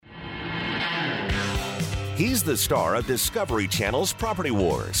He's the star of Discovery Channel's Property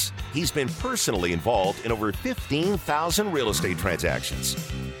Wars. He's been personally involved in over 15,000 real estate transactions.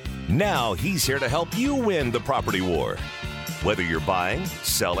 Now he's here to help you win the property war. Whether you're buying,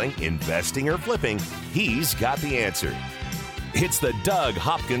 selling, investing, or flipping, he's got the answer. It's the Doug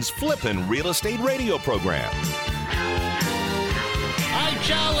Hopkins Flippin' Real Estate Radio Program. All right,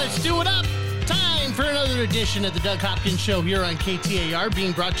 y'all, let's do it up. Time for another edition of the Doug Hopkins Show here on KTAR,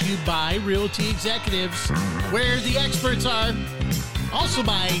 being brought to you by Realty Executives, where the experts are. Also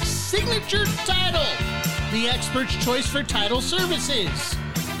by Signature Title, the expert's choice for title services.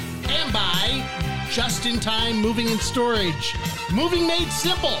 And by Just-in-Time Moving and Storage. Moving made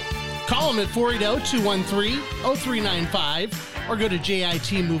simple. Call them at 480-213-0395 or go to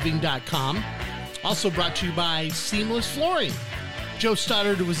jitmoving.com. Also brought to you by Seamless Flooring. Joe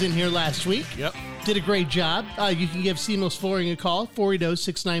Stoddard was in here last week. Yep. Did a great job. You can give Seamless Flooring a call,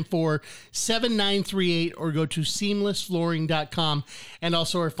 480-694-7938, or go to seamlessflooring.com. And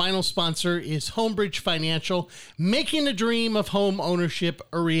also our final sponsor is Homebridge Financial, making the dream of home ownership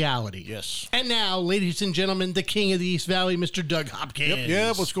a reality. Yes. And now, ladies and gentlemen, the king of the East Valley, Mr. Doug Hopkins. Yep. Yeah,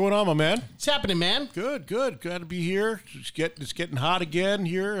 what's going on, my man? What's happening, man? Good. Glad to be here. It's getting hot again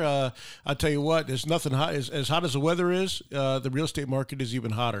here. I'll tell you what, there's nothing hot. As hot as the weather is, the real estate market is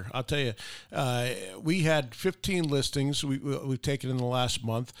even hotter. I'll tell you, we had 15 listings we've taken in the last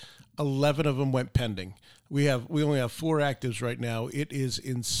month. 11 of them went pending. We only have 4 actives right now. It is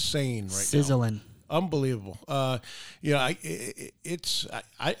insane right Sizzling. now. Unbelievable. I can't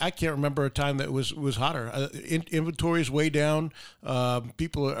remember a time that was hotter. Inventory is way down.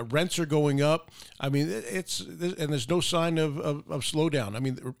 Rents are going up. I mean, there's no sign of slowdown. I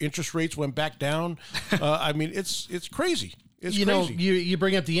mean, interest rates went back down. I mean, it's crazy. It's crazy. You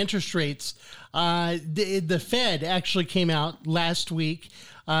bring up the interest rates. The Fed actually came out last week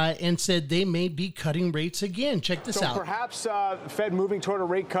and said they may be cutting rates again. Check this out. So perhaps Fed moving toward a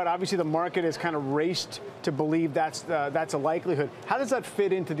rate cut. Obviously, the market has kind of raced to believe that's a likelihood. How does that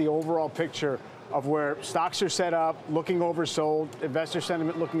fit into the overall picture of where stocks are set up, looking oversold, investor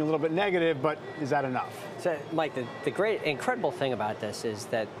sentiment looking a little bit negative, but is that enough? So, Mike, the great, incredible thing about this is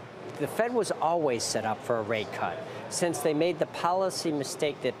that the Fed was always set up for a rate cut. Since they made the policy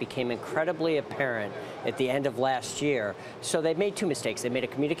mistake that became incredibly apparent at the end of last year. So they made 2 mistakes. They made a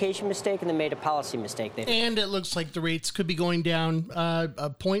communication mistake and they made a policy mistake. And it looks like the rates could be going down a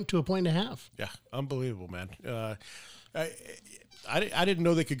point to a point and a half. Yeah, unbelievable, man. I didn't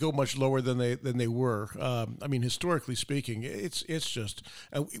know they could go much lower than they were. I mean, historically speaking, it's just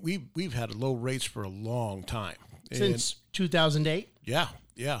we've had low rates for a long time. Since 2008? Yeah,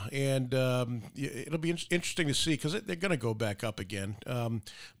 and it'll be interesting to see because they're going to go back up again.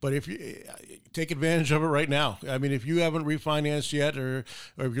 But if you take advantage of it right now, I mean, if you haven't refinanced yet, or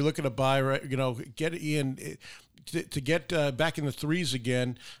if you're looking to buy, right, get in. To get back in the 3s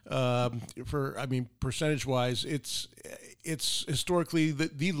again, percentage-wise, it's historically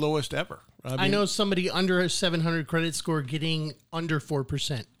the lowest ever. I know somebody under a 700 credit score getting under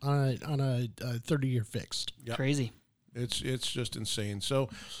 4% on a 30-year fixed. Yep. Crazy. It's just insane. So,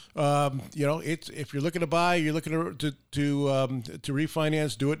 if you're looking to buy, you're looking to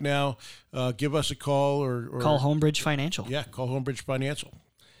refinance, do it now. Give us a call or call Homebridge Financial. Yeah, call Homebridge Financial.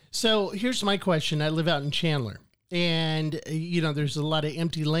 So here's my question. I live out in Chandler. And, there's a lot of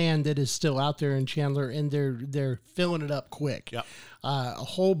empty land that is still out there in Chandler, and they're filling it up quick. Yep. A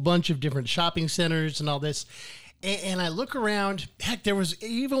whole bunch of different shopping centers and all this. And I look around, heck, there was,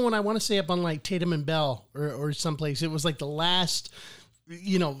 even when I want to say up on like Tatum and Bell or someplace, it was like the last,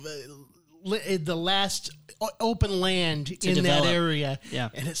 the last open land in develop. that area. Yeah.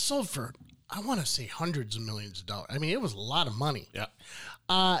 And it sold for, I want to say hundreds of millions of dollars. I mean, it was a lot of money. Yeah.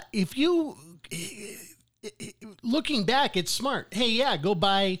 If you... Looking back, it's smart. Hey, yeah, go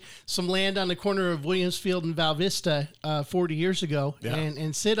buy some land on the corner of Williamsfield and Val Vista 40 years ago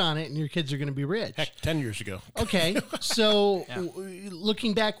and sit on it, and your kids are going to be rich. Heck, 10 years ago. Okay, so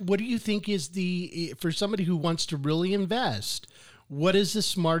looking back, what do you think is for somebody who wants to really invest, what is the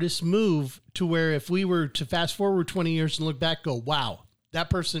smartest move to where if we were to fast forward 20 years and look back, go, wow,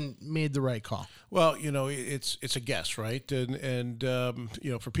 that person made the right call? Well, it's a guess, right? And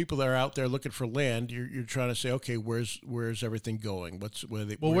for people that are out there looking for land, you're trying to say, okay, where's everything going?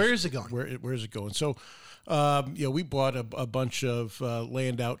 Where is it going? Where is it going? So, we bought a bunch of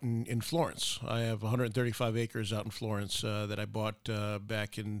land out in Florence. I have 135 acres out in Florence that I bought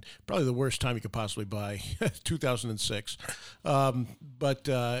back in probably the worst time you could possibly buy, 2006.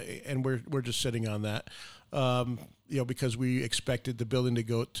 And we're just sitting on that. Because we expected the building to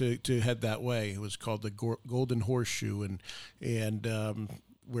go to head that way. It was called the Golden Horseshoe, and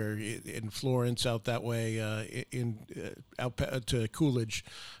where in Florence out that way, out to Coolidge,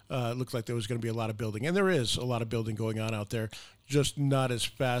 looked like there was going to be a lot of building, and there is a lot of building going on out there, just not as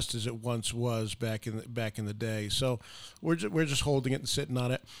fast as it once was back in the day. So we're just holding it and sitting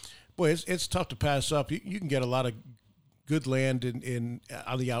on it. Boy, it's tough to pass up. You can get a lot of good land in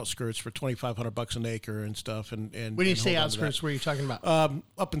on the outskirts for $2,500 an acre and stuff. And when you say outskirts, where are you talking about?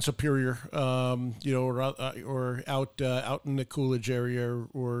 Up in Superior, or out in the Coolidge area,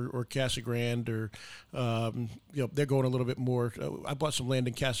 or Casa Grande, or they're going a little bit more. I bought some land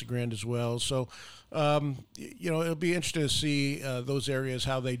in Casa Grande as well, so it'll be interesting to see those areas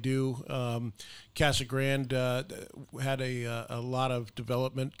how they do. Casa Grande had a lot of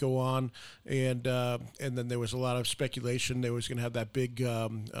development go on, and then there was a lot of speculation they was going to have that big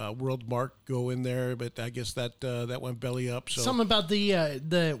World Mark go in there, but I guess that went belly up. So something about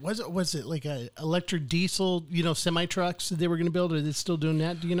the was it like a electric diesel semi trucks that they were going to build? Are they still doing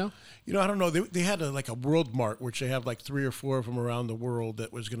that? Do you know? I don't know. They had like a World Mart, which they have like 3 or 4 of them around the world,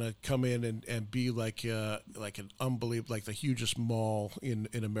 that was going to come in and be like an unbelievable, like the hugest mall in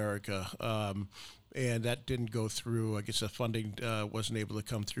America. And that didn't go through. I guess the funding wasn't able to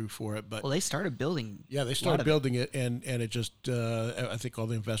come through for it. But they started building. Yeah, they started building it, and it just I think all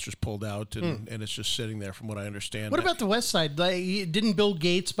the investors pulled out, and it's just sitting there, from what I understand. What about the west side? Like, didn't Bill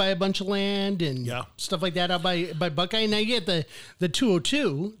Gates buy a bunch of land and stuff like that out by Buckeye? Now you get the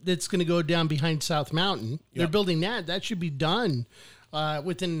 202 that's going to go down behind South Mountain. They're building that. That should be done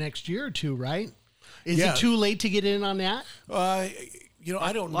within the next year or two, right? Is it too late to get in on that?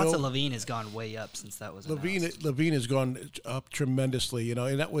 I don't know. Lots of Levine has gone way up since that was announced. Levine has gone up tremendously,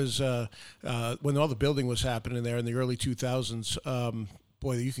 and that was when all the building was happening there in the early 2000s.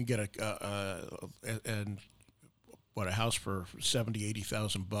 Boy, you can get a house for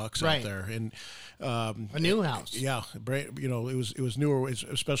 $70,000-$80,000 out there, and a new house. Yeah, it was newer,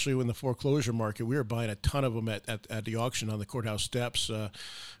 especially in the foreclosure market. We were buying a ton of them at the auction on the courthouse steps.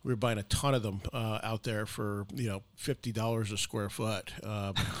 We were buying a ton of them out there for $50 a square foot.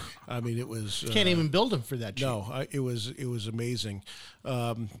 I mean, it was can't even build them for that cheap. No, it was amazing,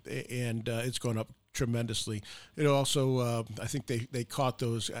 and it's gone up tremendously. It also, I think they caught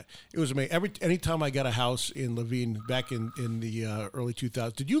those. It was amazing. Anytime I got a house in Levine back in the early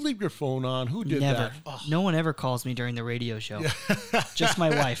 2000s, did you leave your phone on? Who did Never. that? Oh. No one ever calls me during the radio show. Just my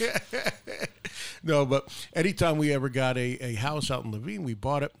wife. No, but anytime we ever got a house out in Levine, we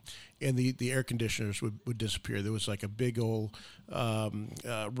bought it, and the air conditioners would disappear. There was like a big old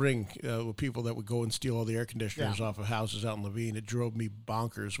ring with people that would go and steal all the air conditioners off of houses out in Levine. It drove me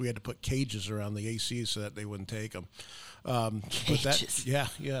bonkers. We had to put cages around the ACs so that they wouldn't take them. Cages.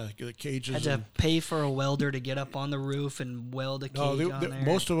 Cages. Had to pay for a welder to get up on the roof and weld a cage on there.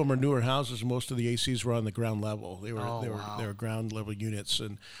 Most of them are newer houses. Most of the ACs were on the ground level. They were ground level units,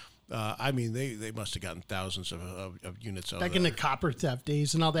 and they must have gotten thousands of units out back in the copper theft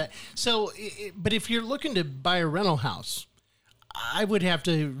days and all that. So, but if you're looking to buy a rental house, I would have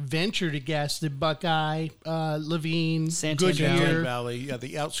to venture to guess that Buckeye, Levine, Goodyear Valley. Yeah,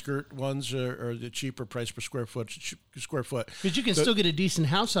 the outskirt ones are the cheaper price per square foot. Because you can still get a decent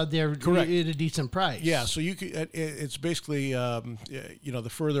house out there at a decent price. Yeah, so you could. It's basically the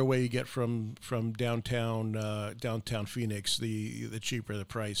further away you get from downtown Phoenix, the cheaper the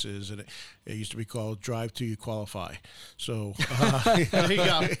price is, and it used to be called drive till you qualify. So there you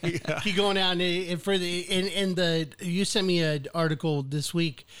go. Yeah. Keep going out and you sent me an article this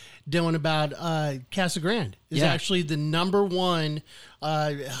week, Dylan, about Casa Grande is actually the number one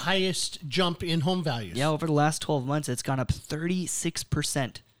highest jump in home values. Yeah, over the last 12 months, it's gone up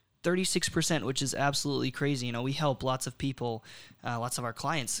 36%. 36%, which is absolutely crazy. We help lots of people, lots of our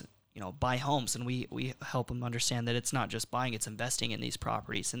clients, buy homes, and we help them understand that it's not just buying, it's investing in these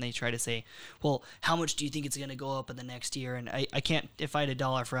properties. And they try to say, well, how much do you think it's going to go up in the next year? And I can't, if I had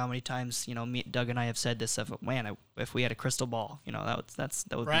 $1 for how many times, Doug and I have said this, if we had a crystal ball, that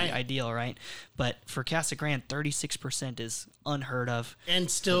would be ideal, right? But for Casa Grande, 36% is unheard of. And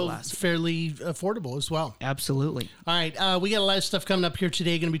still fairly affordable as well. Absolutely. All right. We got a lot of stuff coming up here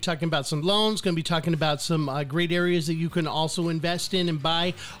today. Going to be talking about some loans, going to be talking about some great areas that you can also invest in and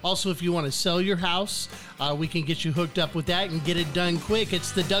buy. Also, if you want to sell your house, we can get you hooked up with that and get it done quick.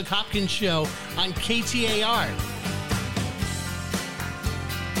 It's the Doug Hopkins Show on KTAR.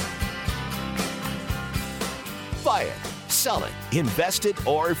 Buy it, sell it, invest it,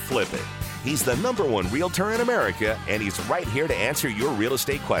 or flip it. He's the #1 realtor in America, and he's right here to answer your real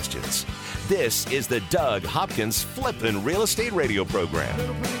estate questions. This is the Doug Hopkins Flippin' Real Estate Radio Program.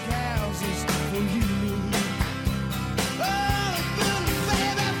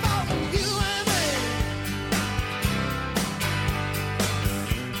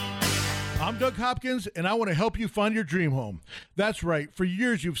 I'm Doug Hopkins, and I want to help you find your dream home. That's right. For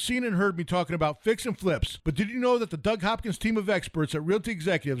years, you've seen and heard me talking about fix and flips. But did you know that the Doug Hopkins team of experts at Realty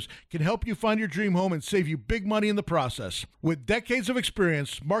Executives can help you find your dream home and save you big money in the process? With decades of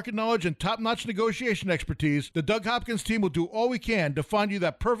experience, market knowledge, and top-notch negotiation expertise, the Doug Hopkins team will do all we can to find you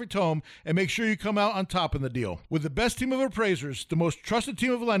that perfect home and make sure you come out on top in the deal. With the best team of appraisers, the most trusted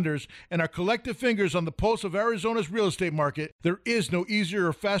team of lenders, and our collective fingers on the pulse of Arizona's real estate market, there is no easier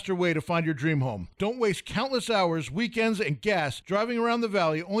or faster way to find your dream home. Don't waste countless hours, weekends, and gas driving around the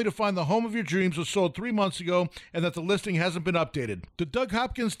valley only to find the home of your dreams was sold 3 months ago and that the listing hasn't been updated. The Doug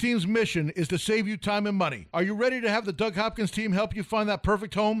Hopkins team's mission is to save you time and money. Are you ready to have the Doug Hopkins team help you find that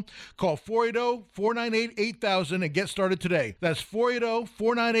perfect home? Call 480-498-8000 and get started today. That's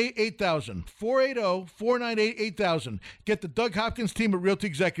 480-498-8000. 480-498-8000. Get the Doug Hopkins team at Realty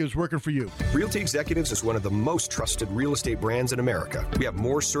Executives working for you. Realty Executives is one of the most trusted real estate brands in America. We have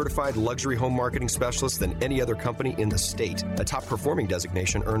more certified luxury home marketing specialists than any other company in the state, a top performing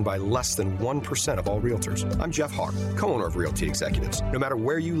designation earned by less than 1% of all realtors. I'm Jeff Hawk, co-owner of Realty Executives. No matter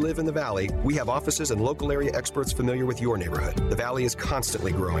where you live in the Valley, we have offices and local area experts familiar with your neighborhood. The Valley is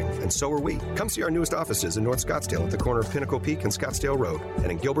constantly growing, and so are we. Come see our newest offices in North Scottsdale at the corner of Pinnacle Peak and Scottsdale Road,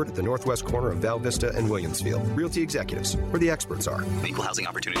 and in Gilbert at the northwest corner of Val Vista and Williamsfield. Realty Executives, where the experts are. Equal Housing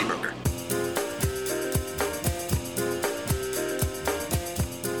Opportunity Broker.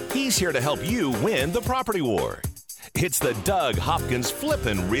 He's here to help you win the property war. It's the Doug Hopkins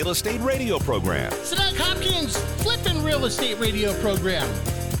Flippin' Real Estate Radio Program. It's the Doug Hopkins Flippin' Real Estate Radio Program.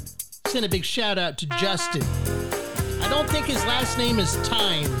 Send a big shout out to Justin. I don't think his last name is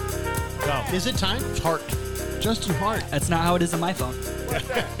Time. No. Is it Time? It's Hart. Justin Hart. That's not how it is on my phone.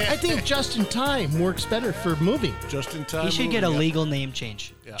 I think Justin Time works better for moving. Just in time. He should get a legal name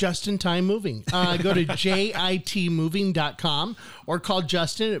change. Yeah. Just in Time Moving. Go to jitmoving.com or call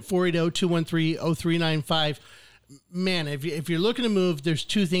Justin at 480-213-0395. Man, if you're looking to move, there's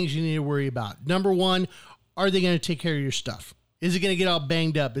two things you need to worry about. Number one, are they going to take care of your stuff? Is it going to get all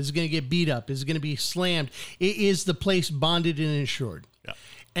banged up? Is it going to get beat up? Is it going to be slammed? Is the place bonded and insured? Yeah.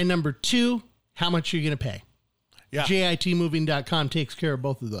 And number two, how much are you going to pay? Yeah. JITmoving.com takes care of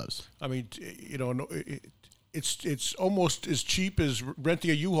both of those. I mean, it's almost as cheap as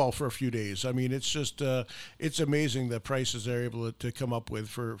renting a U-Haul for a few days. I mean, it's just it's amazing the prices they're able to come up with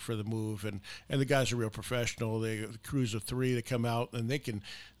for the move, and the guys are real professional. They crews of 3 that come out, and they can.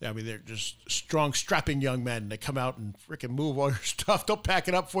 I mean, they're just strong, strapping young men. They come out and freaking move all your stuff. They'll pack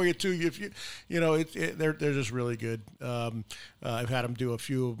it up for you too. If they're just really good. I've had them do a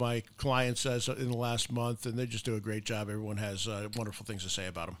few of my clients in the last month, and they just do a great job. Everyone has wonderful things to say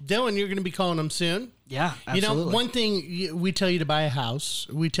about them. Dylan, you're going to be calling them soon. Yeah, absolutely. One thing we tell you to buy a house,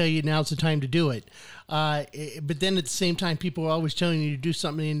 we tell you now's the time to do it. But then at the same time, people are always telling you to do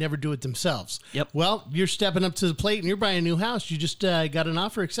something and never do it themselves. Yep. Well, you're stepping up to the plate and you're buying a new house. You just got an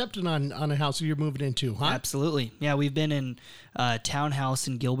offer accepted on a house that you're moving into, huh? Absolutely. Yeah, we've been in a townhouse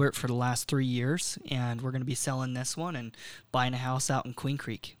in Gilbert for the last 3 years, and we're going to be selling this one and buying a house out in Queen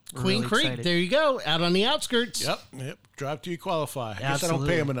Creek. Queen Creek, excited. There you go, out on the outskirts. Yep. Drive till you qualify. I guess I don't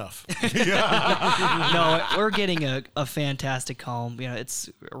pay them enough. No, we're getting a fantastic home. It's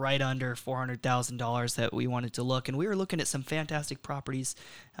right under $400,000 that we wanted to look, and we were looking at some fantastic properties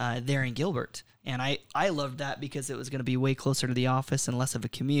there in Gilbert. And I loved that because it was going to be way closer to the office and less of a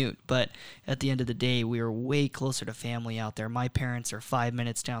commute. But at the end of the day, we were way closer to family out there. My parents are 5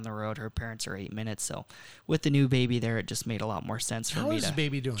 minutes down the road. Her parents are 8 minutes. So with the new baby there, it just made a lot more sense for me to How is the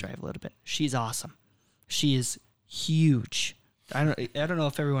baby doing? Drive a little bit. She's awesome. She is huge. I don't know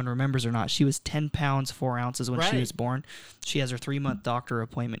if everyone remembers or not. She was 10 pounds, 4 ounces when she was born. She has her 3-month doctor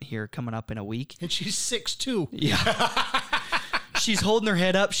appointment here coming up in a week. And she's 6'2". Yeah. She's holding her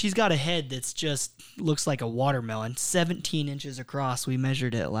head up. She's got a head that's just looks like a watermelon, 17 inches across. We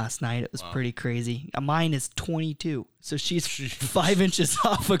measured it last night. It was pretty crazy. Mine is 22, so she's 5 inches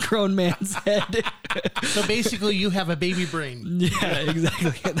off a grown man's head. So basically, you have a baby brain. Yeah,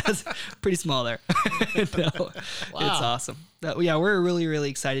 exactly. That's pretty small there. No, It's awesome. We're really,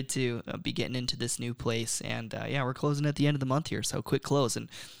 really excited to be getting into this new place, and we're closing at the end of the month here, so quick close. And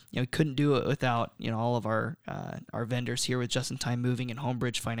we couldn't do it without all of our vendors here with Just in Time Moving and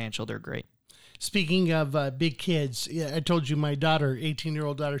Homebridge Financial. They're great. Speaking of big kids, I told you my daughter,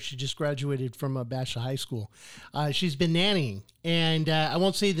 18-year-old daughter, she just graduated from Basha High School. She's been nannying, and I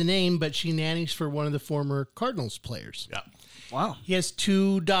won't say the name, but she nannies for one of the former Cardinals players. Yeah. Wow. He has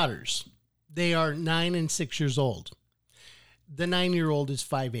 2 daughters. They are 9 and 6 years old. The 9-year-old is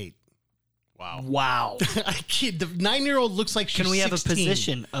 5'8". Wow. The 9-year-old looks like she's 16. Can we have a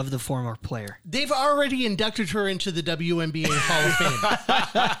position of the former player? They've already inducted her into the WNBA Hall of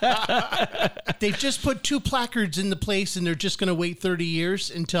Fame. They've just put 2 placards in the place, and they're just going to wait 30 years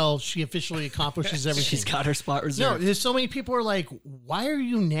until she officially accomplishes everything. She's got her spot reserved. No, there's so many people are like, why are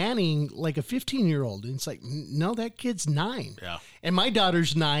you nannying like a 15-year-old? And it's like, no, that kid's 9. Yeah. And my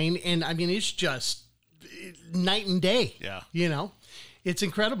daughter's 9, and I mean, it's just night and day. Yeah. You know? It's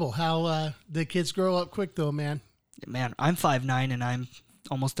incredible how the kids grow up quick, though, man. Man, I'm 5'9", and I'm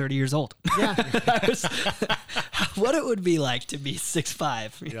almost 30 years old. Yeah. What it would be like to be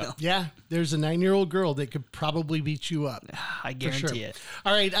 6'5", you know? Yeah, there's a 9-year-old girl that could probably beat you up. I guarantee it.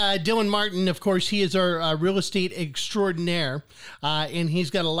 All right, Dylan Martin, of course, he is our real estate extraordinaire, and he's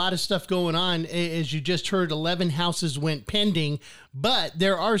got a lot of stuff going on. As you just heard, 11 houses went pending, but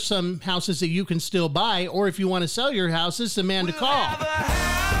there are some houses that you can still buy, or if you want to sell your house, it's the man to call.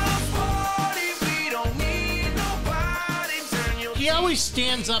 He always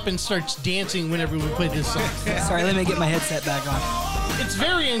stands up and starts dancing whenever we play this song. Sorry, let me get my headset back on. It's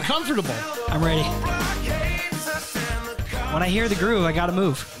very uncomfortable. I'm ready. When I hear the groove, I gotta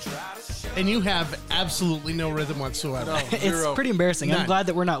move. And you have absolutely no rhythm whatsoever. It's pretty embarrassing. None. I'm glad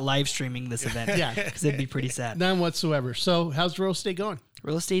that we're not live streaming this event. Yeah. Because it'd be pretty sad. None whatsoever. So how's real estate going?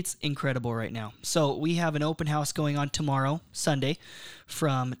 Real estate's incredible right now. So we have an open house going on tomorrow, Sunday,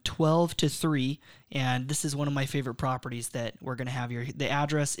 from 12 to 3. And this is one of my favorite properties that we're going to have here. The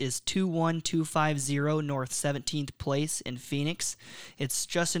address is 21250 North 17th Place in Phoenix. It's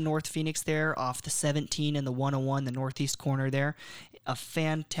just in North Phoenix there, off the 17 and the 101, the northeast corner there. A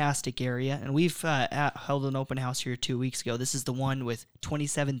fantastic area. And we've held an open house here 2 weeks ago. This is the one with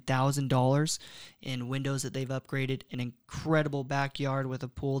 $27,000 in windows that they've upgraded. An incredible backyard with a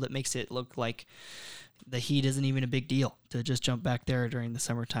pool that makes it look like the heat isn't even a big deal to just jump back there during the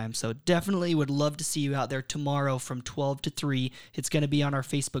summertime. So definitely would love to see you out there tomorrow from 12 to 3. It's going to be on our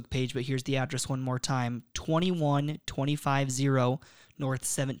Facebook page, but here's the address one more time. 21250 North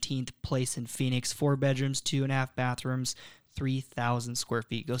 17th Place in Phoenix. 4 bedrooms, 2.5 bathrooms, 3,000 square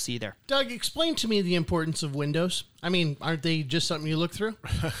feet. Go see you there. Doug, explain to me the importance of windows. I mean, aren't they just something you look through?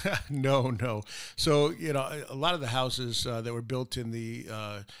 No. So, a lot of the houses that were built in the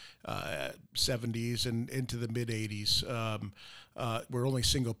 70s and into the mid-80s were only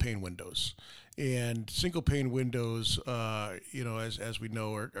single-pane windows. And single-pane windows, as we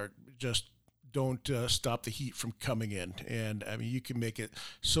know, are just don't stop the heat from coming in. And I mean, you can make it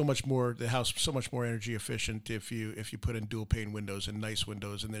the house so much more energy efficient if you put in dual pane windows and nice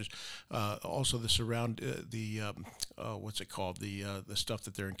windows. And there's also the surround what's it called, the stuff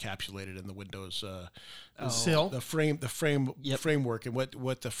that they're encapsulated in the windows, the sill, the framework, and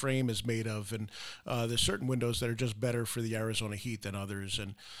what the frame is made of. And there's certain windows that are just better for the Arizona heat than others.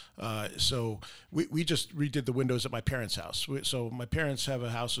 And so we just redid the windows at my parents' house. So my parents have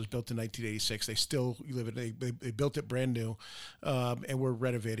a house that was built in 1986. They still live in it. They built it brand new, and we're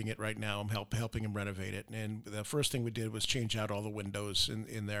renovating it right now. I'm helping them renovate it. And the first thing we did was change out all the windows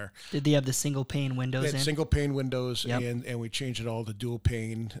in there. Did they have the single pane windows? They had single pane windows, yep. and we changed it all to dual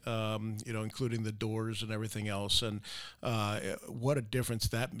pane, including the doors and everything else. And what a difference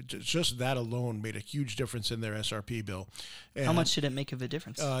just that alone made a huge difference in their SRP bill. And how much did it make of a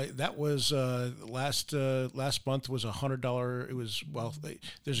difference? That was last month was $100. It was,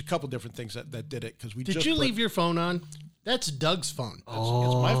 there's a couple different things that did it, because Did you leave your phone on? That's Doug's phone. It's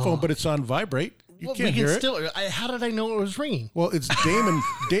my phone, but it's on vibrate. You can't hear it. How did I know it was ringing? Well, it's Damon.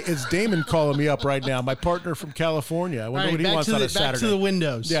 It's Damon calling me up right now. My partner from California. I wonder what he wants on a Saturday. Back to the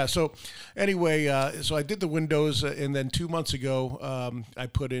windows. Yeah. So anyway, so I did the windows, and then 2 months ago, I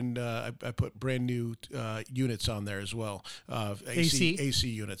put brand new units on there as well. AC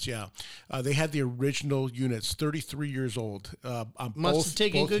units. Yeah. They had the original units, 33 years old. Must have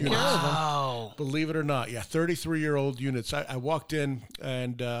taken good care of them. Wow. Believe it or not, yeah, 33-year-old units. I walked in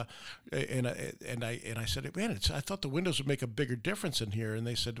and I said, man, I thought the windows would make a bigger difference in here. And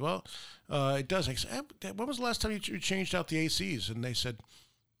they said, well, it does. I said, when was the last time you changed out the ACs? And they said,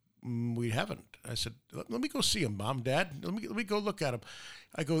 we haven't. I said, let me go see them, Mom, Dad. Let me go look at them.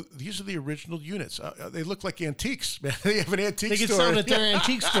 I go, these are the original units. They look like antiques, man. They have an antique store. They get sold at their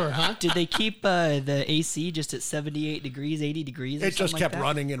antique store, huh? Did they keep the AC just at 78 degrees, 80 degrees? It just kept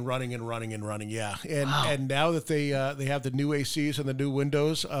running and running and running and running. Yeah, and now that they have the new ACs and the new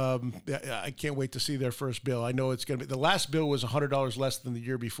windows, I can't wait to see their first bill. I know it's going to be, the last bill was $100 less than the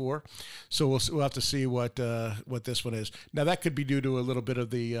year before, so we'll have to see what this one is. Now that could be due to a little bit of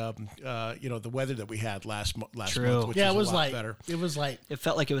the the weather that we had last month, which it was a lot light. better. It was light. It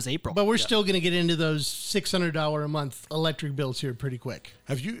felt like it was April. But we're still going to get into those $600 a month electric bills here pretty quick.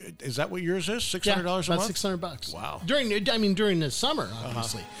 Is that what yours is? $600 a month? About $600. Wow. During the summer,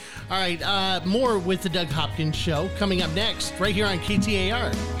 obviously. All right, more with the Doug Hopkins Show coming up next, right here on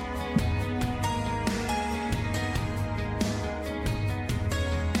KTAR.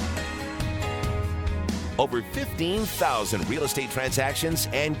 Over 15,000 real estate transactions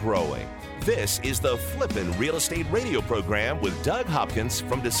and growing. This is the Flippin' Real Estate Radio program with Doug Hopkins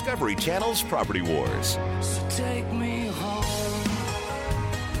from Discovery Channel's Property Wars. So take me home.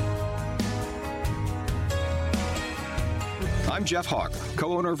 I'm Jeff Hawk,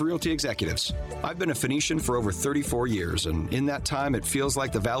 co-owner of Realty Executives. I've been a Phoenician for over 34 years, and in that time, it feels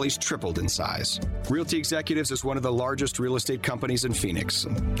like the Valley's tripled in size. Realty Executives is one of the largest real estate companies in Phoenix.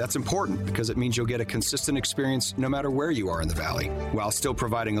 And that's important because it means you'll get a consistent experience no matter where you are in the Valley, while still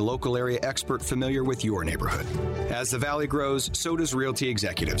providing a local area expert familiar with your neighborhood. As the Valley grows, so does Realty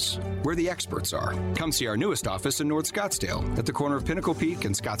Executives, where the experts are. Come see our newest office in North Scottsdale, at the corner of Pinnacle Peak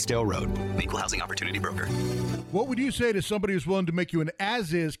and Scottsdale Road. Equal Housing Opportunity Broker. What would you say to somebody who's willing to make you an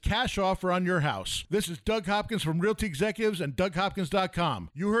as-is cash offer on your house? This is Doug Hopkins from Realty Executives and DougHopkins.com.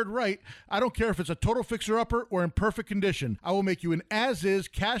 You heard right. I don't care if it's a total fixer-upper or in perfect condition. I will make you an as-is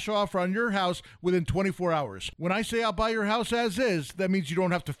cash offer on your house within 24 hours. When I say I'll buy your house as is, that means you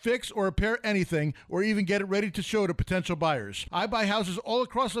don't have to fix or repair anything or even get it ready to show to potential buyers. I buy houses all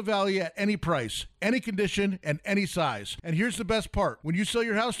across the Valley at any price, any condition, and any size. And here's the best part. When you sell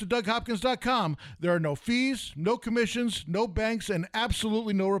your house to DougHopkins.com, there are no fees, no commissions, no banks, and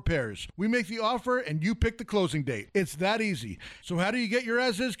absolutely no repairs. We make the offer and you pick the closing date. It's that easy. So how do you get your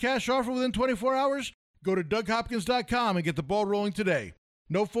as-is cash offer within 24 hours? Go to DougHopkins.com and get the ball rolling today.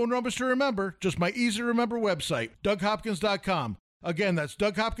 No phone numbers to remember, just my easy-to-remember website, DougHopkins.com. Again, that's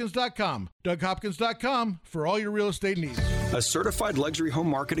DougHopkins.com. DougHopkins.com for all your real estate needs. A certified luxury home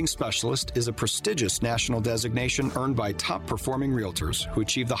marketing specialist is a prestigious national designation earned by top-performing realtors who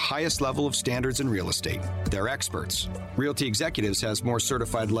achieve the highest level of standards in real estate. They're experts. Realty Executives has more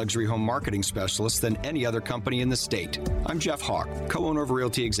certified luxury home marketing specialists than any other company in the state. I'm Jeff Hawk, co-owner of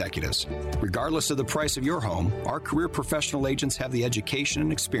Realty Executives. Regardless of the price of your home, our career professional agents have the education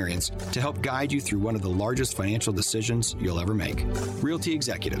and experience to help guide you through one of the largest financial decisions you'll ever make. Realty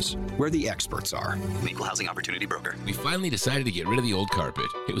Executives, where the experts are. Equal Housing Opportunity Broker. We finally decided to get rid of the old carpet.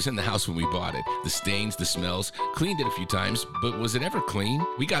 It was in the house when we bought it. The stains, the smells, cleaned it a few times, but was it ever clean?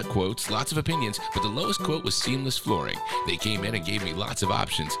 We got quotes, lots of opinions, but the lowest quote was Seamless Flooring. They came in and gave me lots of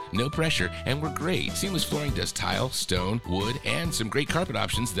options, no pressure, and were great. Seamless Flooring does tile, stone, wood, and some great carpet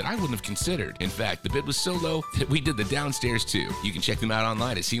options that I wouldn't have considered. In fact, the bid was so low that we did the downstairs too. You can check them out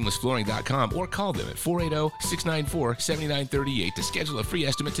online at seamlessflooring.com or call them at 480-694-7938 to schedule a free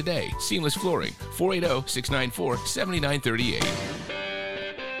estimate today. Seamless Flooring, 480-694-7938.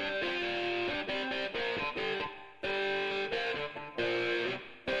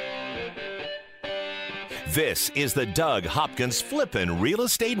 This is the Doug Hopkins Flippin' Real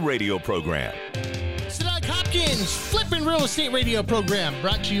Estate Radio program. It's the Doug Hopkins Flippin' Real Estate Radio program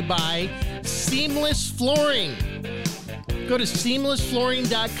brought to you by Seamless Flooring. Go to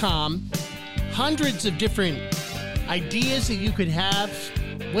seamlessflooring.com. Hundreds of different ideas that you could have,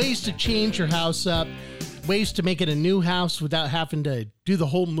 ways to change your house up, ways to make it a new house without having to do the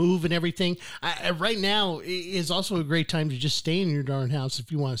whole move and everything. Right now is also a great time to just stay in your darn house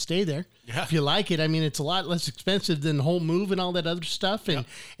if you want to stay there. Yeah. If you like it. I mean, it's a lot less expensive than the whole move and all that other stuff. And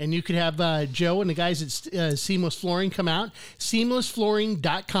and you could have Joe and the guys at Seamless Flooring come out.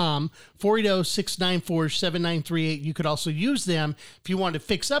 Seamlessflooring.com, 480-694-7938. You could also use them if you want to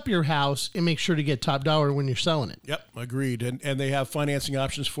fix up your house and make sure to get top dollar when you're selling it. Yep, agreed. And they have financing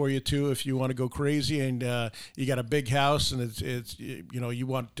options for you too if you want to go crazy and you got a big house and it's you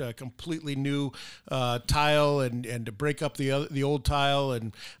want completely new tile and to break up the old tile,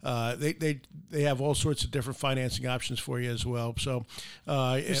 and they have all sorts of different financing options for you as well. So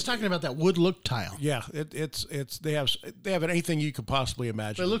it's talking about that wood look tile. Yeah, it's they have anything you could possibly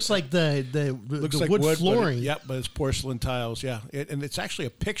imagine. But it looks like the wood flooring. But it's porcelain tiles. Yeah, and it's actually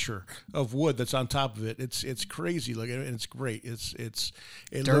a picture of wood that's on top of it. It's crazy looking, and it's great. It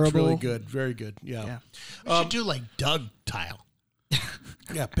durable. looks really good, very good. Yeah. We should do like Doug tile.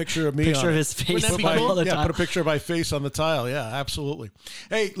 Yeah, picture of me. Picture of his face. Put a picture of my face on the tile. Yeah, absolutely.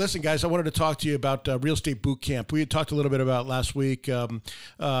 Hey, listen, guys, I wanted to talk to you about Real Estate Boot Camp. We had talked a little bit about last week,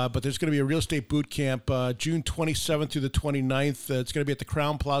 but there's going to be a Real Estate Boot Camp June 27th through the 29th. It's going to be at the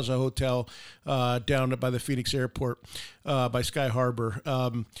Crown Plaza Hotel down by the Phoenix Airport by Sky Harbor.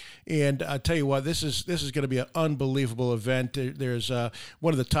 And I tell you what, this is going to be an unbelievable event. There's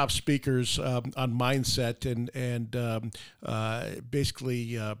one of the top speakers on mindset and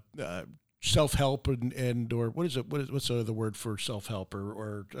basically self-help and or what is it? What's the other word for self-help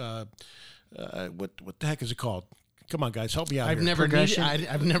or what the heck is it called? Come on, guys, help me out. I've here. never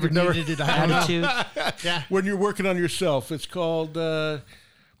needed it. Attitude. Yeah. When you're working on yourself, it's called.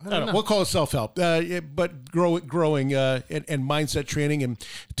 I don't know. We'll call it self-help, but growing and mindset training and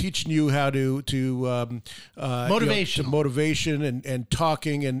teaching you how to motivation and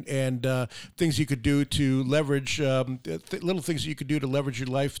talking and things you could do to leverage little things that you could do to leverage your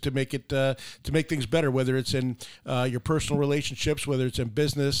life to make it to make things better, whether it's in your personal relationships, whether it's in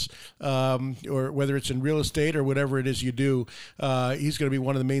business or whether it's in real estate or whatever it is you do. He's going to be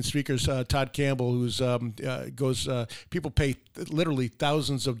one of the main speakers, Todd Campbell, who's people pay literally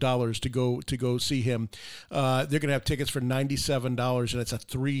thousands of dollars to go see him. They're going to have tickets for $97, and it's a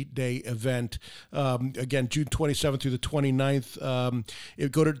 3-day event. Again, June 27th through the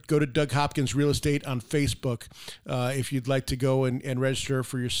 29th. Go to Doug Hopkins Real Estate on Facebook if you'd like to go and register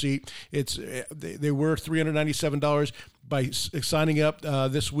for your seat. They were $397. By signing up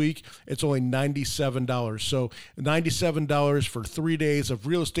this week, it's only $97. So $97 for 3 days of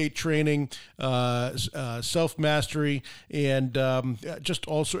real estate training, self-mastery, and just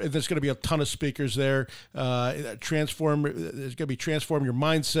also, there's going to be a ton of speakers there. There's going to be Transform Your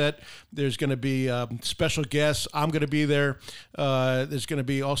Mindset. There's going to be special guests. I'm going to be there. There's going to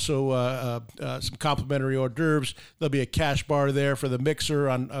be also some complimentary hors d'oeuvres. There'll be a cash bar there for the mixer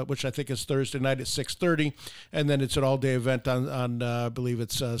on which I think is Thursday night at 6:30, and then it's an all-day event on I believe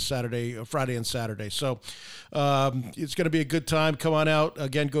it's Friday and Saturday. So it's going to be a good time. Come on out.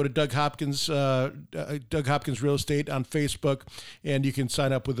 Again, go to Doug Hopkins Real Estate on Facebook, and you can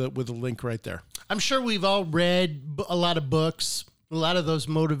sign up with a link right there. I'm sure we've all read a lot of books, a lot of those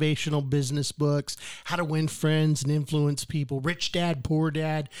motivational business books, How to Win Friends and Influence People, Rich Dad, Poor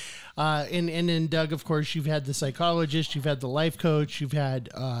Dad. And then, Doug, of course, you've had the psychologist, you've had the life coach, you've had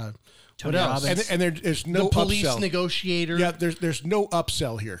what else? And there's no the police upsell. Negotiator. Yeah, there's no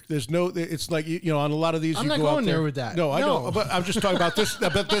upsell here. There's no. It's like on a lot of these. I'm you not go going out there with that. No, I know. But I'm just talking about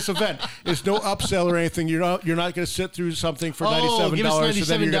this event. There's no upsell or anything. You're not going to sit through something for $97 give us and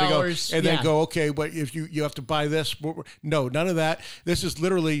then you're going to go and then yeah. go, okay, but if you have to buy this. No, none of that. This is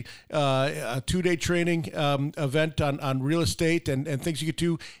literally a 2-day training event on real estate and things you could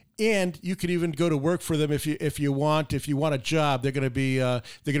do. And you could even go to work for them if you want a job. They're going to be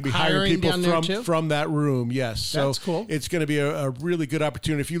hiring people from that room. Yes, so that's cool. It's going to be a really good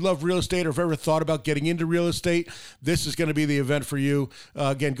opportunity. If you love real estate or have ever thought about getting into real estate, this is going to be the event for you.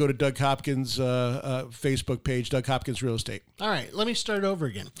 Again, go to Doug Hopkins Facebook page, Doug Hopkins Real Estate. All right, let me start over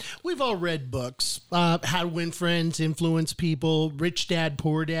again. We've all read books, How to Win Friends, Influence People, Rich Dad,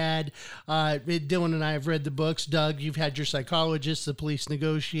 Poor Dad. Dylan and I have read the books. Doug, you've had your psychologist, the police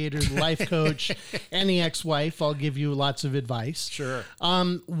negotiator, the life coach, and the ex-wife. I'll give you lots of advice. Sure.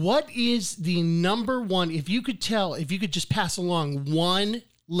 What is the number one, if you could just pass along one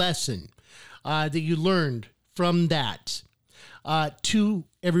lesson that you learned from that to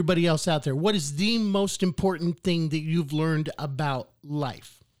everybody else out there, what is the most important thing that you've learned about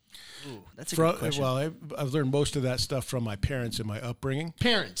life? Ooh, that's a good question. Well, I've learned most of that stuff from my parents and my upbringing.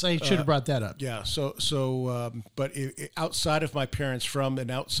 Parents, I should have brought that up. Yeah. But outside of my parents, from an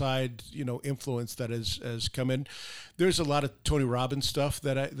outside, influence that has come in, there's a lot of Tony Robbins stuff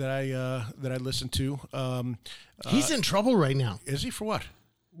that I listen to. He's in trouble right now. Is he? For what?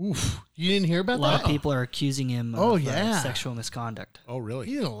 Oof. You didn't hear about that? A lot of people are accusing him of sexual misconduct. Oh, really?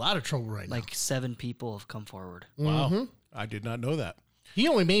 He's in a lot of trouble right now. Like 7 people have come forward. Wow. Mm-hmm. I did not know that. He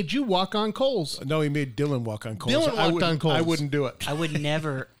only made you walk on coals. No, he made Dylan walk on coals. Dylan walked on coals. I wouldn't do it. I would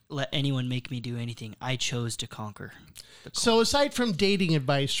never let anyone make me do anything. I chose to conquer. So aside from dating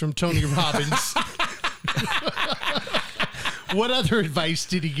advice from Tony Robbins, what other advice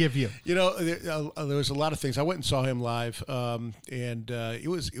did he give you? There was a lot of things. I went and saw him live, and it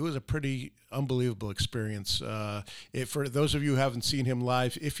was a pretty unbelievable experience. For those of you who haven't seen him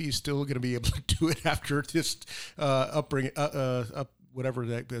live, if he's still going to be able to do it after this upbringing, whatever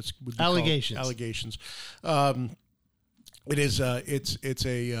that's would be allegations. It is.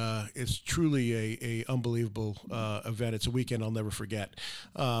 It's truly a unbelievable event. It's a weekend I'll never forget.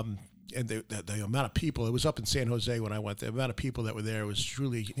 the amount of people, it was up in San Jose when I went there, the amount of people that were there was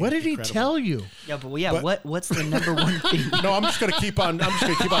truly What did incredible. he tell you? Yeah, but what's the number one thing? No, I'm just going to keep on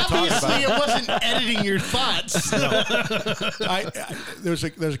talking about Obviously, it. it wasn't editing your thoughts. No. There's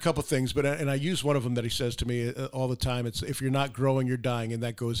a couple things, and I use one of them that he says to me all the time. It's if you're not growing, you're dying, and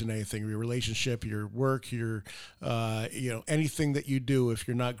that goes in anything, your relationship, your work, your anything that you do. If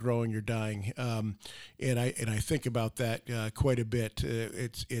you're not growing, you're dying. And I think about that quite a bit.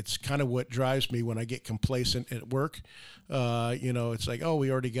 It's kind of what drives me when I get complacent at work. It's like, oh,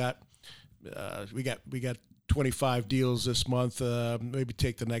 we already got we got 25 deals this month. Maybe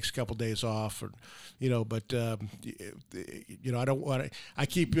take the next couple days off, But I don't want to.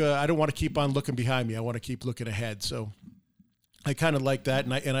 I don't want to keep on looking behind me. I want to keep looking ahead. So I kind of like that,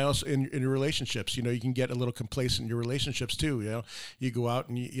 and I also in your relationships, you can get a little complacent in your relationships too. You go out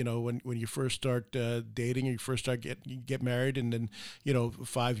and when you first start dating, you first start get married, and then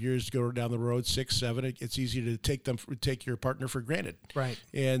 5 years go down the road, 6, 7, it's easy to take your partner for granted, right?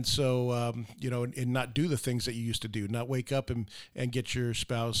 And so and not do the things that you used to do, not wake up and get your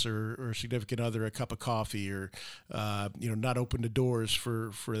spouse or significant other a cup of coffee, or not open the doors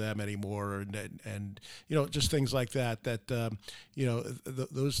for them anymore, and just things like that.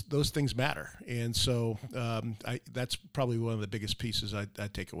 Those things matter, and so that's probably one of the biggest pieces I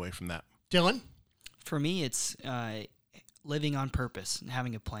take away from that. Dylan, for me, it's living on purpose and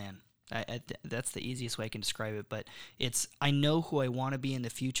having a plan. That's the easiest way I can describe it. But I know who I want to be in the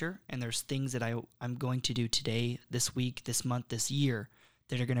future, and there's things that I'm going to do today, this week, this month, this year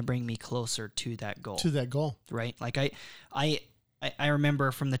that are going to bring me closer to that goal. Right? Like I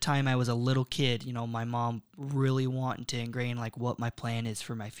remember from the time I was a little kid, my mom really wanting to ingrain like what my plan is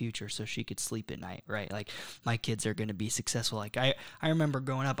for my future so she could sleep at night, right? Like my kids are going to be successful. Like I remember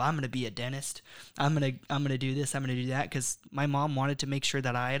growing up, I'm going to be a dentist. I'm going to do this, I'm going to do that, cuz my mom wanted to make sure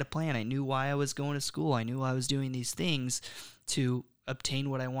that I had a plan. I knew why I was going to school. I knew I was doing these things to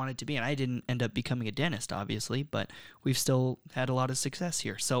obtain what I wanted to be. And I didn't end up becoming a dentist, obviously, but we've still had a lot of success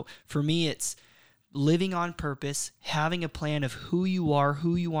here. So for me, it's living on purpose, having a plan of who you are,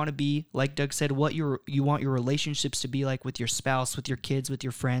 who you want to be, like Doug said, what you want your relationships to be like with your spouse, with your kids, with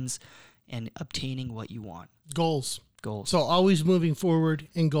your friends, and obtaining what you want. Goals. So always moving forward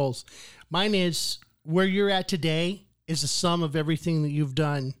in goals. Mine is where you're at today is the sum of everything that you've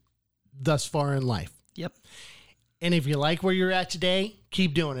done thus far in life. Yep. And if you like where you're at today,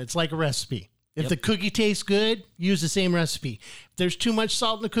 keep doing it. It's like a recipe. If the cookie tastes good, use the same recipe. If there's too much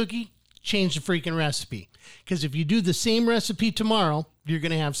salt in the cookie, change the freaking recipe. Because if you do the same recipe tomorrow, you're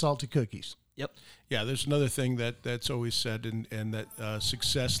going to have salty cookies. Yep. Yeah, there's another thing that's always said, and that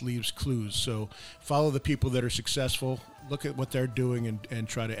success leaves clues. So follow the people that are successful, look at what they're doing, and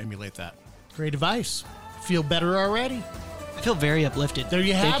try to emulate that. Great advice. Feel better already? I feel very uplifted. There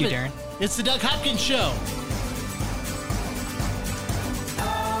you have it. Thank you, Darren. It's the Doug Hopkins Show.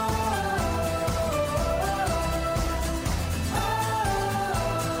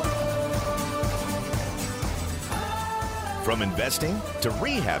 From investing to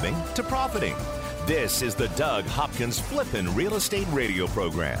rehabbing to profiting, this is the Doug Hopkins Flippin' Real Estate Radio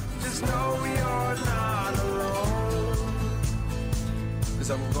Program. Just know you're not alone, 'cause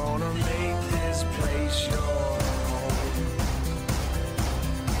I'm gonna make this place your home.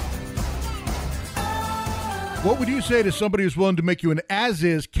 What would you say to somebody who's willing to make you an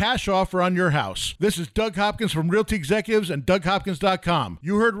as-is cash offer on your house? This is Doug Hopkins from Realty Executives and DougHopkins.com.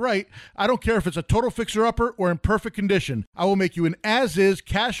 You heard right. I don't care if it's a total fixer-upper or in perfect condition. I will make you an as-is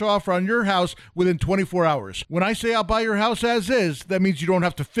cash offer on your house within 24 hours. When I say I'll buy your house as is, that means you don't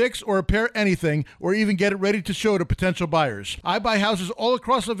have to fix or repair anything or even get it ready to show to potential buyers. I buy houses all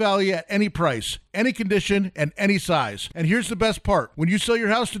across the valley at any price, any condition, and any size. And here's the best part. When you sell your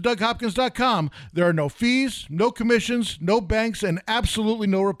house to DougHopkins.com, there are no fees, no commissions, no banks, and absolutely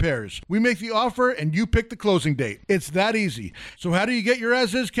no repairs. We make the offer and you pick the closing date. It's that easy. So how do you get your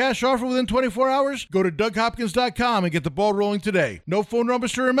as-is cash offer within 24 hours? Go to DougHopkins.com and get the ball rolling today. No phone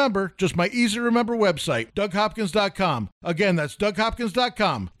numbers to remember, just my easy-to-remember website, DougHopkins.com. Again, that's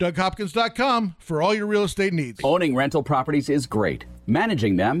DougHopkins.com. DougHopkins.com for all your real estate needs. Owning rental properties is great.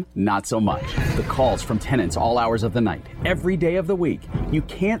 Managing them, not so much. The calls from tenants all hours of the night, every day of the week. You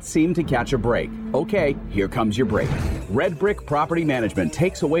can't seem to catch a break. Okay, here comes your break. Red Brick Property Management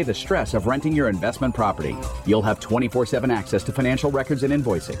takes away the stress of renting your investment property. You'll have 24/7 access to financial records and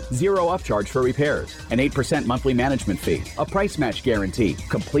invoicing, 0 upcharge for repairs, an 8% monthly management fee, a price match guarantee,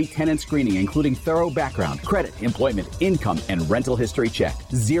 complete tenant screening including thorough background, credit, employment, income, and rental history check,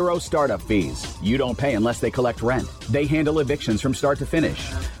 0 startup fees. You don't pay unless they collect rent. They handle evictions from start to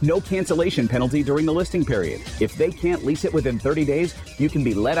finish. No cancellation penalty during the listing period. If they can't lease it within 30 days, you can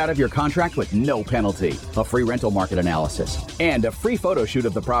be let out of your contract with no penalty. A free rental market analysis and a free photo shoot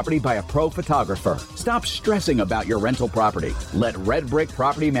of the property by a pro photographer. Stop stressing about your rental property. Let Red Brick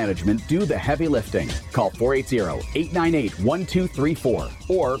Property Management do the heavy lifting. Call 480-898-1234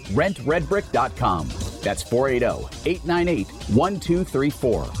 or rentredbrick.com. That's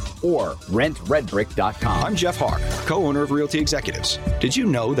 480-898-1234 or rentredbrick.com. I'm Jeff Hawk, co-owner of Realty Executives. Did you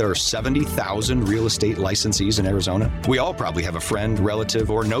know there are 70,000 real estate licensees in Arizona? We all probably have a friend,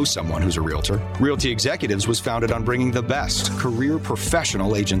 relative, or know someone who's a realtor. Realty Executives was founded on bringing the best career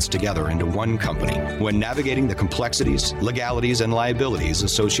professional agents together into one company. When navigating the complexities, legalities, and liabilities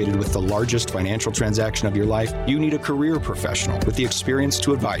associated with the largest financial transaction of your life, you need a career professional with the experience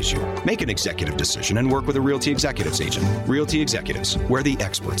to advise you. Make an executive decision and work with a Realty Executives agent. Realty Executives, where the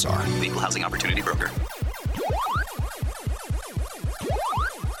experts are. Equal Housing Opportunity Broker.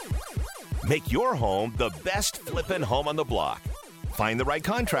 Make your home the best flippin' home on the block. Find the right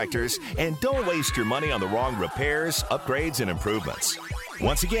contractors and don't waste your money on the wrong repairs, upgrades, and improvements.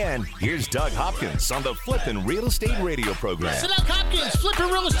 Once again, here's Doug Hopkins on the Flippin' Real Estate Radio Program. It's the Doug Hopkins Flippin'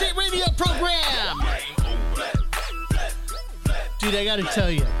 Real Estate Radio Program. Dude, I got to tell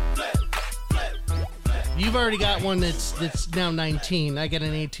you, you've already got one that's now 19. I got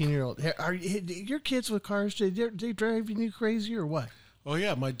an 18-year-old. Are your kids with cars? They driving you crazy or what? Oh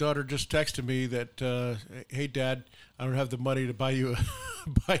yeah, my daughter just texted me that, hey Dad, I don't have the money to buy you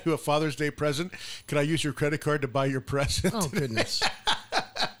a Father's Day present. Can I use your credit card to buy your present? Oh goodness,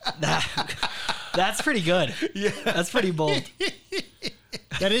 that's pretty good. Yeah, that's pretty bold.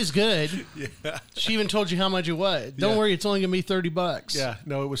 That is good. Yeah. She even told you how much it was. Don't worry, it's only going to be $30. Yeah.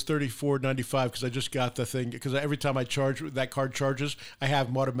 No, it was $34.95 because I just got the thing. Because every time I charge, that card charges, I have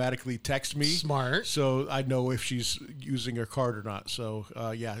them automatically text me. Smart. So I know if she's using her card or not. So,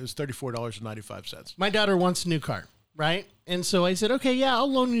 yeah, it was $34.95. My daughter wants a new car, right? And so I said, okay, yeah,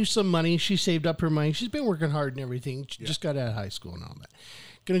 I'll loan you some money. She saved up her money. She's been working hard and everything. She just got out of high school and all that.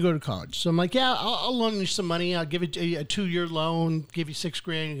 Going to go to college. So I'm like, yeah, I'll loan you some money. I'll give it a 2-year loan, give you $6,000.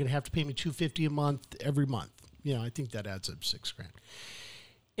 You're going to have to pay me $250 a month every month. You know, I think that adds up $6,000.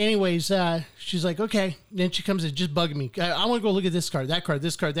 Anyways, she's like, okay. Then she comes in just bugging me. I want to go look at this car, that car,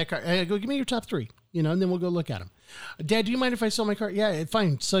 this car, that car. I go, give me your top 3, you know, and then we'll go look at them. Dad, do you mind if I sell my car? Yeah,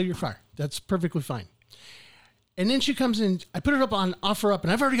 fine. Sell your car. That's perfectly fine. And then she comes in. I put it up on OfferUp,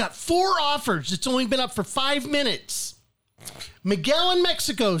 and I've already got 4 offers. It's only been up for 5 minutes. Miguel in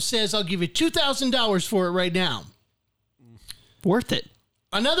Mexico says, I'll give you $2,000 for it right now. Worth it.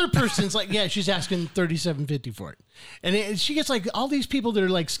 Another person's like, yeah, she's asking $37.50 for it. And she gets like all these people that are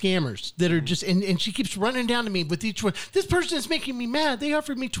like scammers that are just, and she keeps running down to me with each one. This person is making me mad. They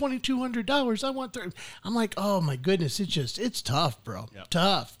offered me $2,200. I want I'm like, oh my goodness. It's tough, bro. Yep.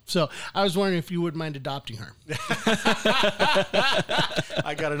 Tough. So I was wondering if you wouldn't mind adopting her.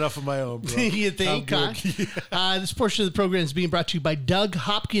 I got enough of my own, bro. You think? This portion of the program is being brought to you by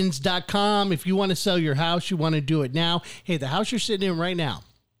DougHopkins.com. If you want to sell your house, you want to do it now. Hey, the house you're sitting in right now,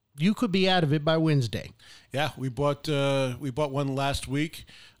 you could be out of it by Wednesday. Yeah, we bought one last week.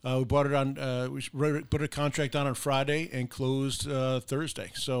 We bought it on. We put a contract on Friday and closed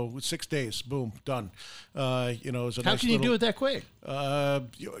Thursday. So 6 days, boom, done. You know, it was a how nice can you do it that quick?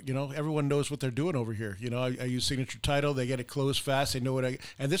 You know, everyone knows what they're doing over here. You know, I use Signature Title. They get it closed fast. They know what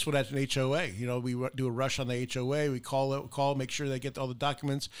and this one has an HOA. You know, we do a rush on the HOA. We call, make sure they get all the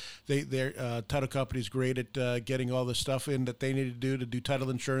documents. Their title company's great at getting all the stuff in that they need to do title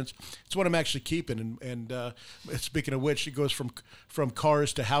insurance. It's what I'm actually keeping. And speaking of which, it goes from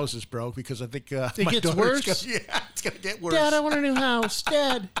cars to houses, bro, because I think it gets worse. It's gonna get worse. Dad, I want a new house.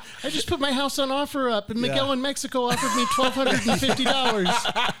 Dad, I just put my house on OfferUp, and Miguel in Mexico offered me $1,250.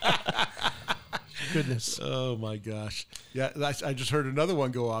 Goodness. Oh my gosh. Yeah, I just heard another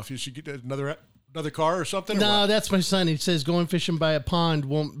one go off. You should get another car or something. No, that's my son. He says going fishing by a pond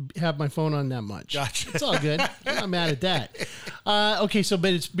won't have my phone on that much. Gotcha. It's all good. I'm not mad at that. Okay,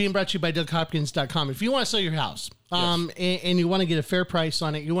 but it's being brought to you by DougHopkins.com. If you want to sell your house, and you want to get a fair price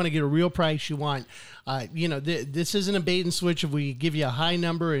on it. You want to get a real price. You want, this isn't a bait and switch. If we give you a high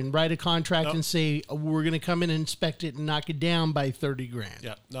number and write a contract and say we're going to come in and inspect it and knock it down by $30,000.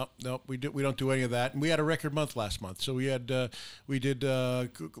 Yeah, no, we don't do any of that. And we had a record month last month, so we did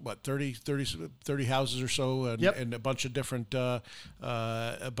 30 houses or so, and a bunch of different, a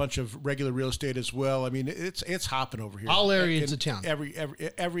bunch of regular real estate as well. I mean, it's hopping over here. All areas of town.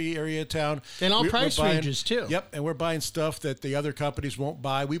 Every area of town. And all price ranges too. Yep, and we're buying stuff that the other companies won't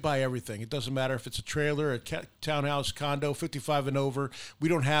buy. We buy everything. It doesn't matter if it's a trailer, a townhouse, condo, 55 and over. We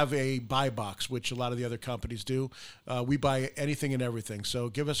don't have a buy box, which a lot of the other companies do. We buy anything and everything. So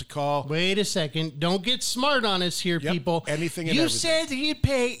give us a call. Wait a second. Don't get smart on us here, people. Anything and everything. You said that you'd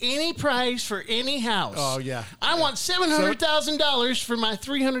pay any price for any house. Oh, yeah. I want $700,000 for my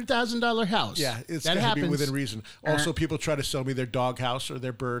 $300,000 house. Yeah, it's got to be within reason. Also, people try to sell me their dog house or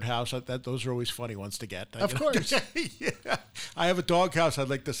their bird house. Those are always funny ones to get. Of course. Yeah. I have a dog house I'd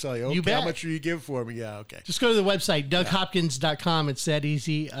like to sell you. Okay, you bet. How much do you give for me? Yeah, okay. Just go to the website, DougHopkins.com. It's that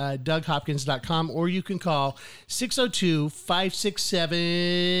easy, DougHopkins.com. Or you can call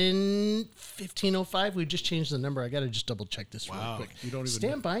 602-567-1505. We just changed the number. I got to just double check this real quick. You don't even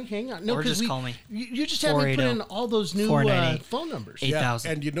stand by. Hang on. No, or just call me. You just have me put in all those new phone numbers. 8,000.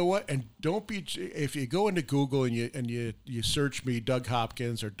 Yeah, and you know what? And don't be, if you go into Google and you search me, Doug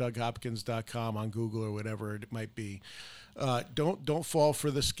Hopkins or DougHopkins.com on Google or whatever it might be. Don't fall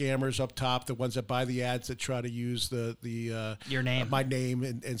for the scammers up top, the ones that buy the ads that try to use your name, my name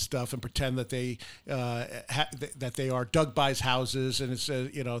and stuff, and pretend that they that they are Doug buys houses, and it's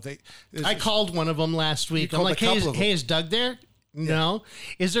I called one of them last week. I'm like, hey, is Doug there? No.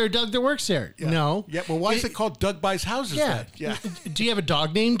 Is there a Doug that works there? Yeah. No. Yeah. Well, why is it called Doug buys houses? Yeah. Then? Yeah. Do you have a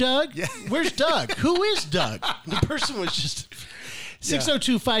dog named Doug? Yeah. Where's Doug? Who is Doug? The person was just.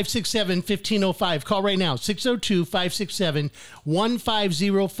 602-567-1505. Call right now,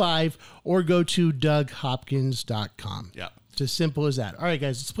 602-567-1505, or go to DougHopkins.com. Yeah. It's as simple as that. All right,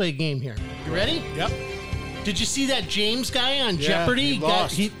 guys, let's play a game here. You ready? Yep. Did you see that James guy on Jeopardy? He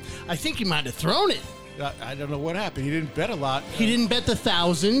lost. I think he might have thrown it. I don't know what happened. He didn't bet a lot. He didn't bet the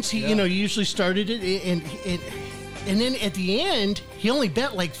thousands. He usually started it, and then at the end, he only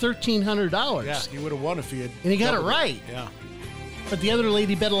bet like $1,300. Yeah, he would have won if he had. And he got it right. Yeah. But the other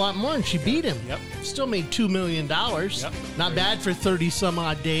lady bet a lot more, and she beat him. Yep. Still made $2 million. Yep. Not bad for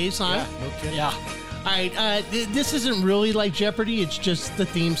 30-some-odd days, huh? Yeah, no kidding. Yeah. All right, this isn't really like Jeopardy. It's just the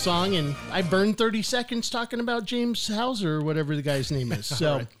theme song, and I burned 30 seconds talking about James Hauser or whatever the guy's name is.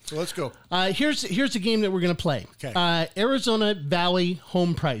 So, right. So let's go. Here's the game that we're going to play. Okay. Arizona Valley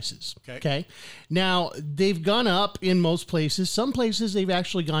home prices. Okay. Now, they've gone up in most places. Some places they've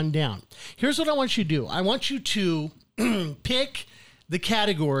actually gone down. Here's what I want you to do. I want you to pick the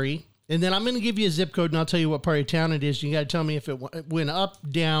category, and then I'm going to give you a zip code, and I'll tell you what part of town it is. You got to tell me if it went up,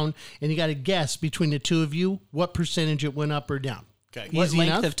 down, and you got to guess between the two of you what percentage it went up or down. Okay. What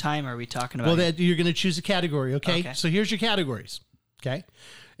length of time are we talking about? Well, you're going to choose a category, okay? So here's your categories, okay?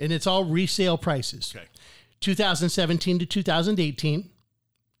 And it's all resale prices. Okay. 2017 to 2018,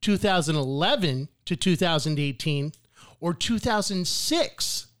 2011 to 2018, or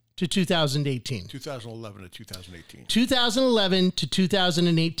 2006 to 2018. 2011 to 2018. 2011 to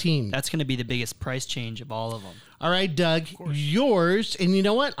 2018. That's going to be the biggest price change of all of them. All right, Doug, yours. And you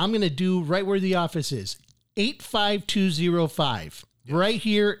know what? I'm going to do right where the office is. 85205, right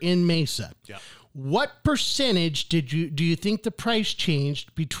here in Mesa. Yeah. What percentage do you think the price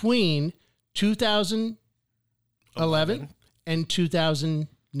changed between 2011 and 2000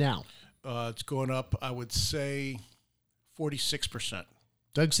 now? It's going up, I would say, 46%.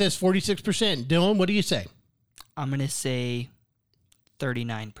 Doug says 46%. Dylan, what do you say? I'm going to say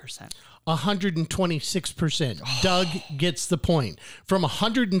 39%. 126%. Doug gets the point. From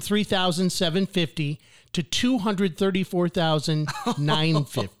 103,750 to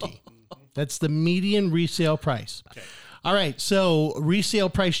 234,950. That's the median resale price. Okay. All right, so resale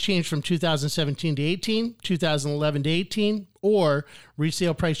price change from 2017 to 18, 2011 to 18, or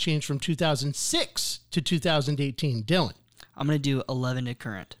resale price change from 2006 to 2018. Dylan. I'm going to do 11 to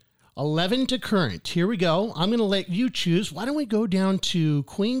current. 11 to current. Here we go. I'm going to let you choose. Why don't we go down to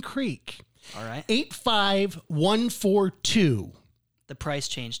Queen Creek? All right. 85142. The price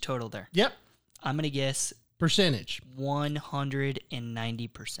change total there. Yep. I'm going to guess percentage.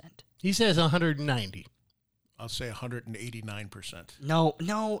 190%. He says 190. I'll say 189%. No.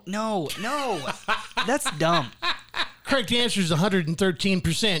 That's dumb. Correct answer is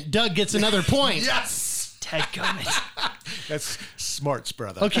 113%. Doug gets another point. Yes. Dadgummit. That's smarts,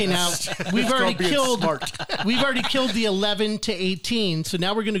 brother. Okay, now we've already killed the 11 to 18. So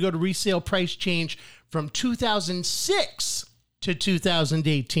now we're going to go to resale price change from 2006 to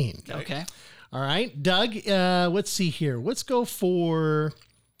 2018. Okay. All right, Doug, let's see here. We'll go for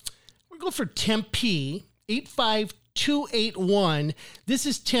Tempe, 85281. This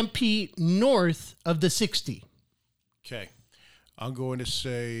is Tempe north of the 60. Okay. I'm going to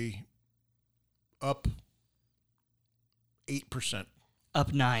say up 8%.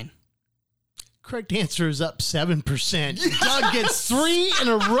 Up 9%. Correct answer is up 7%. Doug gets 3 in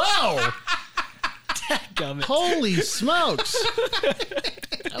a row. Holy smokes.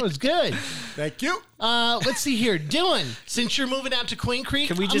 That was good. Thank you. Let's see here. Dylan, since you're moving out to Queen Creek.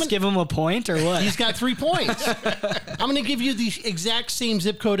 Can we give him a point or what? He's got 3 points. I'm going to give you the exact same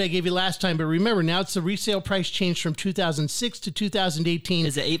zip code I gave you last time, but remember, now it's the resale price change from 2006 to 2018.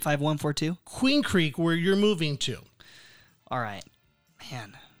 Is it 85142? Queen Creek, where you're moving to. All right.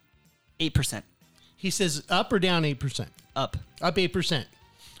 Man. 8%. He says up or down 8%? Up. Up 8%.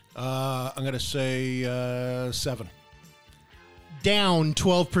 I'm going to say 7. Down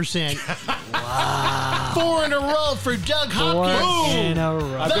 12%. Wow. 4 in a row for Doug Hopkins. 4 in a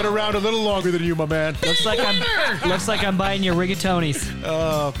row. I've been around a little longer than you, my man. Looks like I'm buying your rigatonies.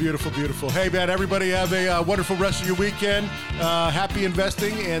 Oh, beautiful, beautiful. Hey, man, everybody have a wonderful rest of your weekend. Happy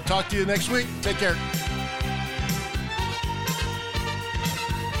investing, and talk to you next week. Take care.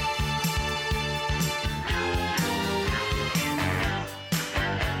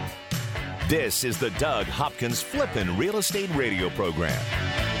 This is the Doug Hopkins Flippin' Real Estate Radio Program.